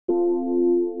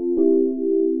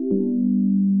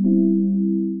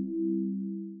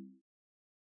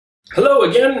Hello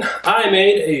again. I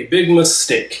made a big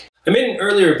mistake. I made an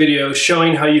earlier video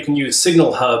showing how you can use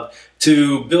Signal Hub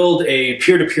to build a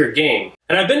peer-to-peer game.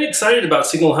 And I've been excited about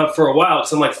Signal Hub for a while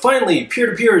because I'm like, finally,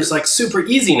 peer-to-peer is like super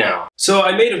easy now. So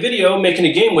I made a video making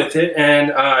a game with it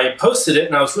and I posted it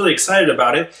and I was really excited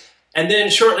about it. And then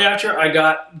shortly after I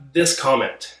got this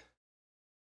comment.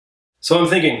 So I'm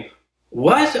thinking,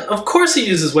 what? Of course it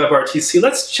uses Webrtc.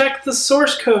 Let's check the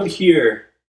source code here.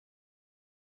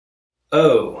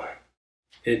 Oh.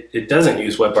 It doesn't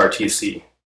use Webrtc.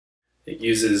 It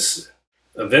uses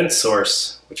event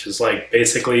source, which is like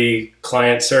basically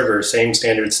client server, same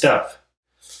standard stuff.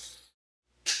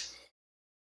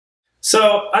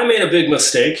 So I made a big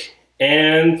mistake,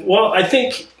 and well, I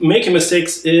think making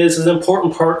mistakes is an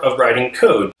important part of writing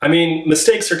code. I mean,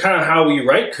 mistakes are kind of how we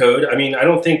write code. I mean, I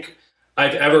don't think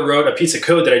I've ever wrote a piece of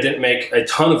code that I didn't make a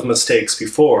ton of mistakes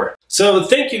before. So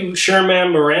thank you,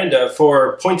 Sherman Miranda,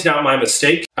 for pointing out my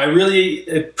mistake. I really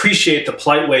appreciate the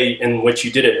polite way in which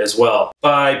you did it as well.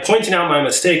 By pointing out my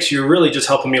mistakes, you're really just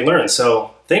helping me learn,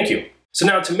 so thank you. So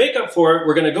now to make up for it,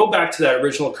 we're gonna go back to that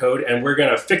original code and we're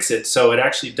gonna fix it so it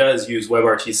actually does use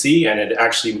Webrtc and it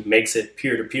actually makes it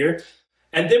peer-to-peer.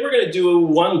 And then we're gonna do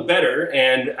one better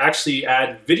and actually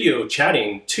add video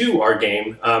chatting to our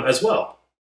game as well.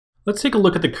 Let's take a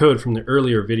look at the code from the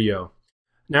earlier video.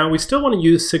 Now we still want to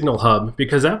use Signal Hub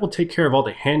because that will take care of all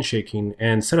the handshaking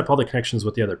and set up all the connections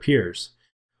with the other peers.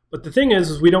 But the thing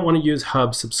is we don't want to use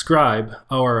Hub Subscribe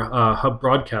or Hub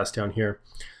Broadcast down here,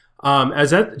 as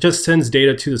that just sends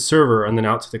data to the server and then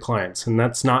out to the clients, and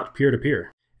that's not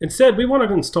peer-to-peer. Instead, we want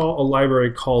to install a library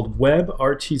called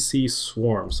Webrtc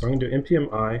Swarm. So I'm going to do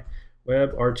npm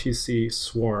Webrtc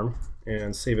Swarm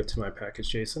and save it to my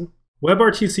package JSON.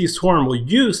 Webrtc Swarm will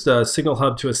use the Signal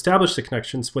Hub to establish the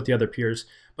connections with the other peers,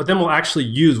 but then we'll actually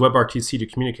use Webrtc to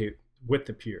communicate with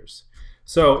the peers.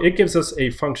 So it gives us a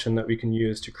function that we can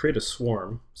use to create a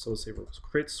swarm. So let's say we'll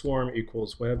create swarm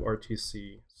equals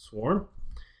Webrtc Swarm.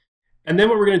 And then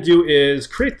what we're going to do is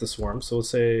create the swarm. So we'll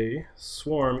say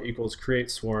swarm equals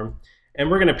create swarm. And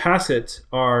we're going to pass it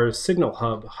our Signal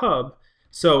Hub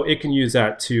so it can use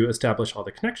that to establish all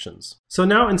the connections. So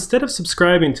now instead of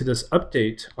subscribing to this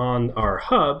update on our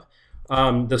hub,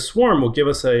 the swarm will give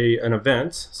us an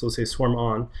event, so we'll say swarm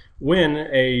on, when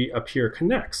a peer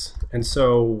connects. And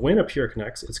so when a peer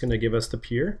connects, it's going to give us the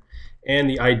peer and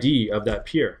the ID of that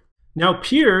peer. Now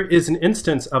peer is an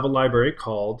instance of a library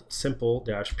called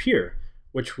simple-peer,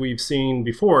 which we've seen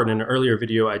before in an earlier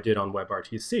video I did on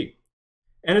Webrtc.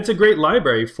 And it's a great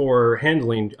library for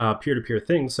handling peer-to-peer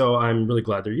things, so I'm really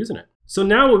glad they're using it. So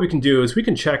now what we can do is we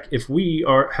can check if we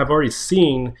have already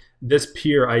seen this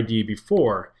peer ID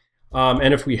before.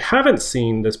 And if we haven't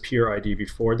seen this peer ID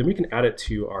before, then we can add it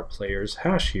to our players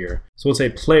hash here. So we'll say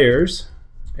players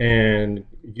and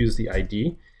use the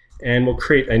ID. And we'll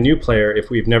create a new player if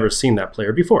we've never seen that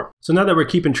player before. So now that we're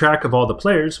keeping track of all the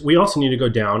players, we also need to go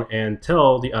down and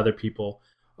tell the other people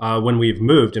when we've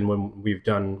moved and when we've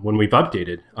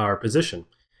updated our position.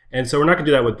 And so we're not going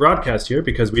to do that with broadcast here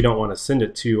because we don't want to send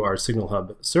it to our Signal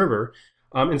Hub server.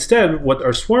 Instead, what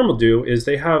our swarm will do is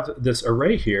they have this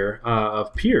array here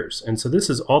of peers. And so this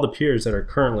is all the peers that are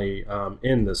currently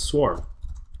in this swarm.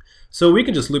 So we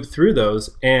can just loop through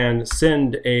those and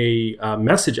send a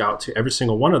message out to every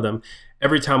single one of them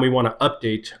every time we want to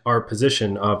update our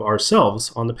position of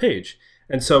ourselves on the page.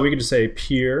 And so we can just say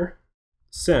peer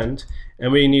send,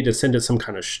 and we need to send it some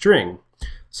kind of string.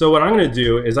 So what I'm going to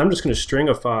do is I'm just going to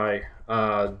stringify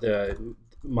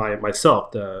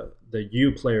myself, the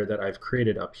U player that I've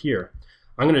created up here.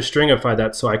 I'm going to stringify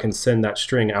that so I can send that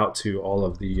string out to all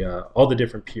the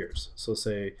different peers. So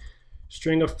say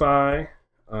stringify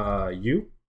U,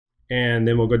 and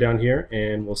then we'll go down here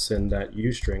and we'll send that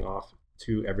U string off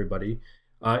to everybody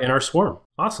in our swarm.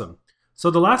 Awesome. So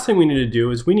the last thing we need to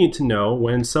do is we need to know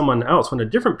when a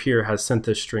different peer has sent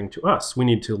this string to us. We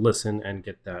need to listen and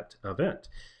get that event.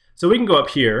 So we can go up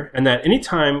here, and that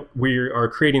anytime we are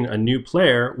creating a new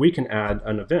player, we can add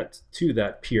an event to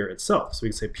that peer itself. So we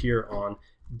can say peer on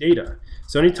data.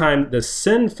 So anytime the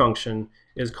send function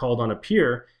is called on a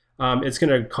peer, it's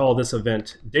going to call this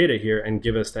event data here and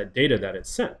give us that data that it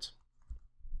sent.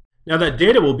 Now that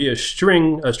data will be a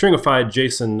stringified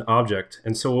JSON object,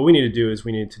 and so what we need to do is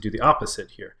we need to do the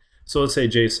opposite here. So let's say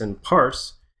JSON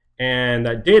parse, and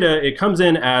that data, it comes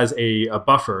in as a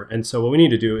buffer, and so what we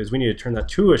need to do is we need to turn that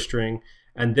to a string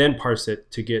and then parse it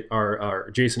to get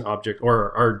our JSON object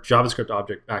or our JavaScript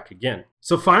object back again.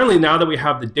 So finally, now that we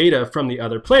have the data from the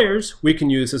other players, we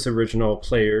can use this original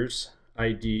players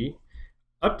ID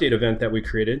update event that we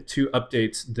created to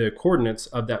update the coordinates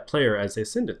of that player as they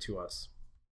send it to us.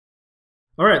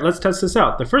 All right, let's test this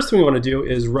out. The first thing we want to do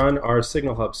is run our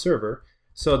Signal Hub server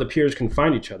so the peers can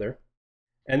find each other.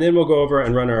 And then we'll go over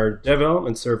and run our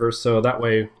development server so that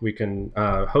way we can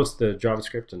host the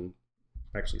JavaScript and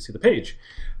actually see the page.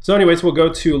 So anyways, we'll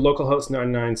go to localhost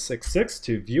 9966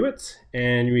 to view it,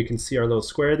 and we can see our little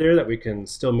square there that we can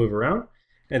still move around.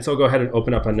 And so I'll go ahead and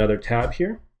open up another tab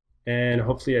here, and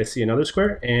hopefully I see another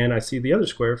square, and I see the other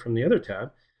square from the other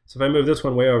tab. So if I move this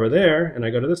one way over there and I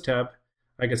go to this tab,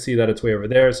 I can see that it's way over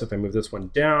there. So if I move this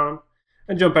one down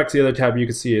and jump back to the other tab, you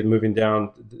can see it moving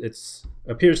down. It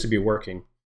appears to be working.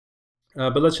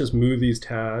 But let's just move these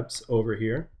tabs over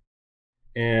here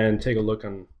and take a look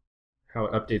on how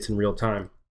it updates in real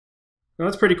time. Now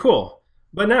that's pretty cool.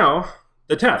 But now,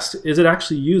 the test. Is it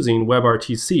actually using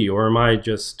Webrtc, or am I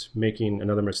just making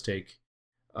another mistake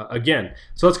again?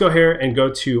 So let's go here and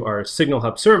go to our Signal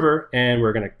Hub server, and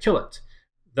we're going to kill it.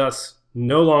 Thus,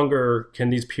 no longer can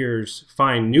these peers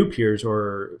find new peers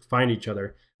or find each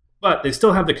other, but they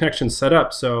still have the connection set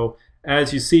up. So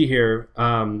as you see here,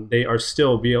 they are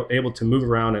still able to move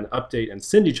around and update and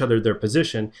send each other their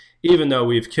position, even though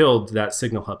we've killed that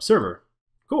Signal Hub server.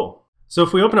 Cool. So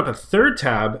if we open up a third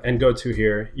tab and go to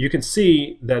here, you can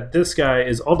see that this guy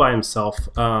is all by himself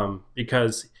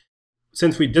because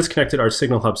since we disconnected our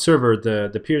Signal Hub server,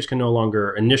 the peers can no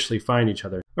longer initially find each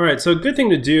other. All right, so a good thing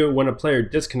to do when a player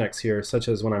disconnects here, such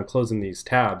as when I'm closing these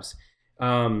tabs,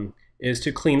 is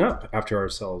to clean up after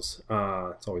ourselves.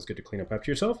 It's always good to clean up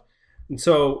after yourself. And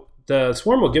so the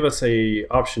swarm will give us a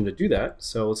option to do that.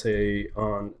 So we'll say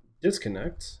on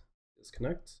disconnect,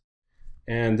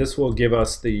 and this will give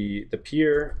us the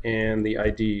peer and the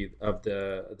ID of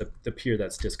the peer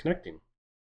that's disconnecting.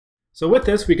 So with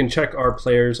this, we can check our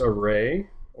players array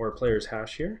or players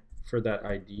hash here for that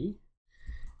ID.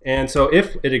 And so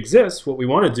if it exists, what we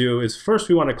want to do is first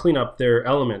we want to clean up their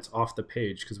elements off the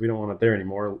page because we don't want it there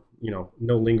anymore,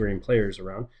 no lingering players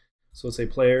around. So let's say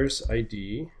players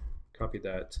ID, copy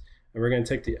that, and we're going to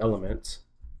take the element.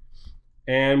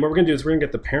 And what we're going to do is we're going to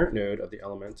get the parent node of the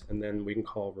element, and then we can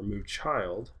call remove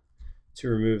child to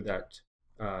remove that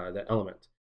element.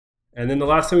 And then the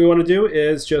last thing we want to do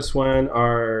is just when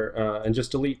and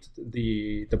just delete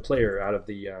the player out of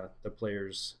the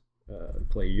players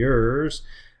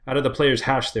out of the player's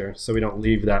hash there, so we don't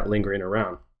leave that lingering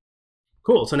around.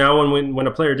 Cool. So now when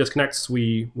a player disconnects,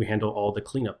 we handle all the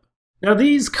cleanup. Now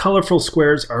these colorful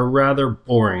squares are rather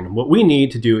boring. What we need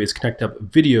to do is connect up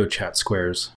video chat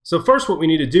squares. So first, what we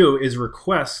need to do is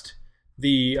request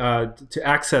to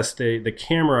access the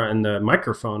camera and the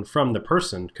microphone from the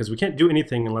person, because we can't do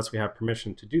anything unless we have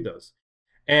permission to do those.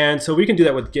 And so we can do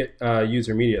that with get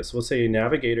user media. So we'll say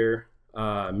navigator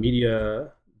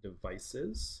media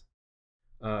devices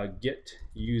get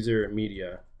user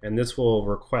media, and this will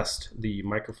request the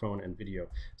microphone and video.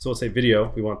 So we'll say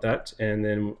video, we want that, and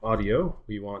then audio,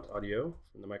 we want audio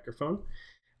from the microphone.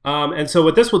 And so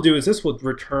what this will do is this will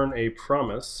return a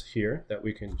promise here that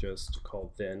we can just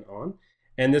call then on.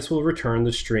 And this will return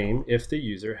the stream if the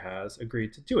user has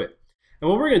agreed to do it. And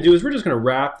what we're going to do is we're just going to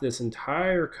wrap this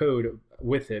entire code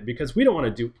with it because we don't want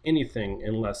to do anything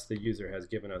unless the user has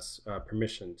given us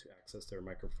permission to access their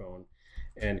microphone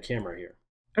and camera here.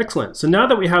 Excellent. So now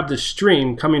that we have the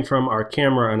stream coming from our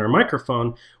camera and our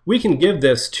microphone, we can give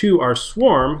this to our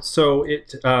swarm so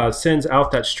it sends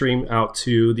out that stream out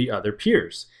to the other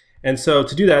peers. And so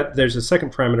to do that, there's a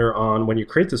second parameter on when you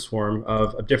create the swarm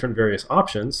of different various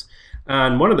options.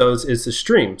 And one of those is the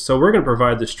stream. So we're going to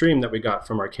provide the stream that we got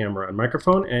from our camera and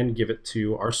microphone and give it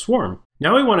to our swarm.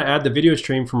 Now we want to add the video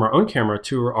stream from our own camera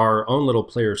to our own little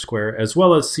player square, as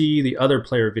well as see the other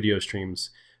player video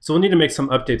streams. So we'll need to make some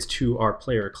updates to our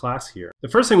player class here. The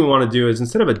first thing we want to do is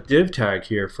instead of a div tag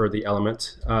here for the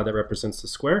element that represents the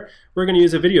square, we're going to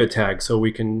use a video tag so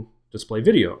we can display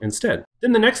video instead.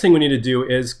 Then the next thing we need to do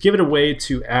is give it a way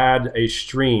to add a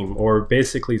stream, or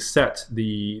basically set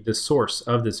the source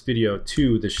of this video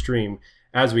to the stream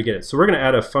as we get it. So we're going to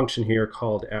add a function here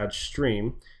called add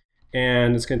stream,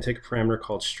 and it's going to take a parameter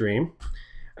called stream.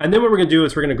 And then what we're going to do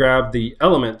is we're going to grab the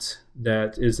element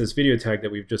that is this video tag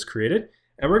that we've just created,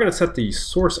 and we're going to set the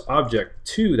source object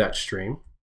to that stream.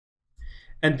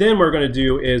 And then what we're going to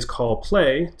do is call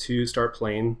play to start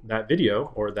playing that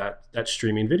video, or that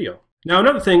streaming video. Now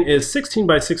another thing is 16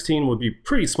 by 16 would be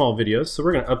pretty small videos, so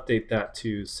we're going to update that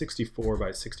to 64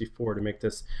 by 64 to make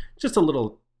this just a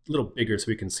little bigger so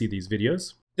we can see these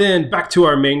videos. Then back to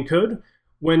our main code.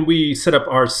 When we set up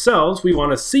ourselves, we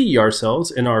want to see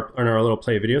ourselves in our little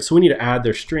play video, so we need to add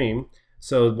their stream.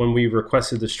 So when we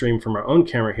requested the stream from our own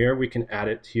camera here, we can add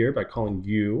it here by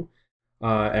calling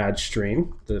add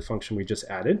stream, the function we just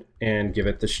added, and give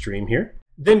it the stream here.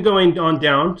 Then going on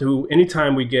down to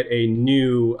anytime we get a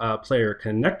new player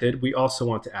connected, we also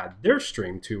want to add their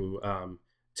stream to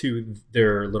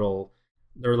their little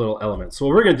elements. So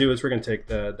what we're going to do is we're going to take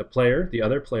the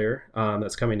other player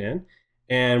that's coming in,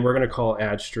 and we're going to call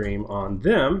add stream on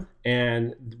them,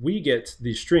 and we get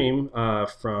the stream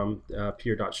from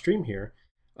peer.stream here,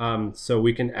 so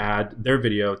we can add their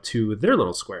video to their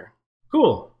little square.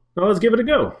 Cool. Now let's give it a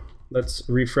go. Let's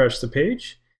refresh the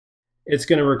page. It's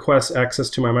going to request access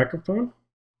to my microphone,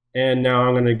 and now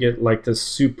I'm going to get like this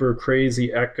super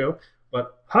crazy echo,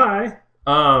 but hi.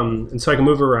 And so I can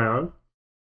move around,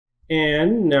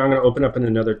 and now I'm going to open up in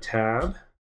another tab,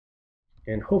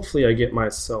 and hopefully I get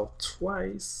myself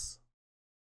twice.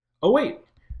 Oh wait,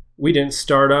 we didn't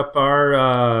start up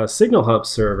our Signal Hub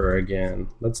server again.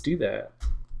 Let's do that.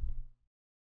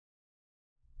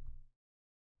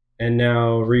 And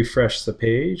now refresh the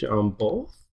page on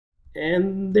both.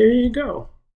 And there you go.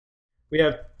 We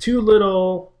have two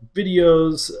little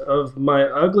videos of my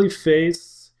ugly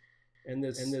face, and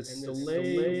this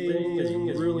delay thing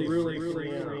is really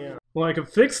freaking out. Well, I can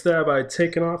fix that by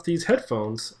taking off these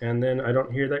headphones, and then I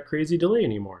don't hear that crazy delay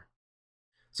anymore.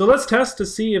 So let's test to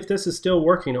see if this is still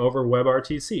working over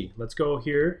Webrtc. Let's go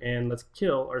here and let's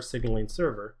kill our signaling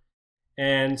server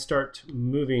and start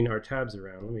moving our tabs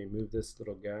around. Let me move this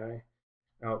little guy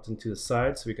out into the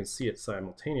side so we can see it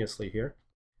simultaneously here.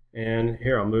 And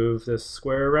here, I'll move this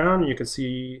square around. You can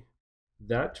see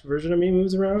that version of me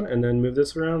moves around, and then move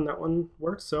this around, that one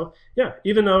works. So yeah,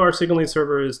 even though our signaling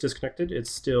server is disconnected, it's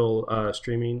still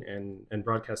streaming and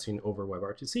broadcasting over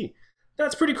Webrtc.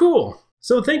 That's pretty cool.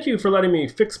 So thank you for letting me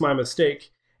fix my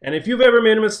mistake. And if you've ever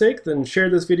made a mistake, then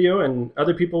share this video and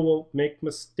other people will make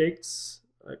mistakes,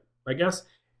 I guess.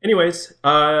 Anyways,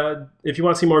 if you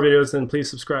want to see more videos, then please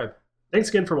subscribe. Thanks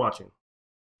again for watching.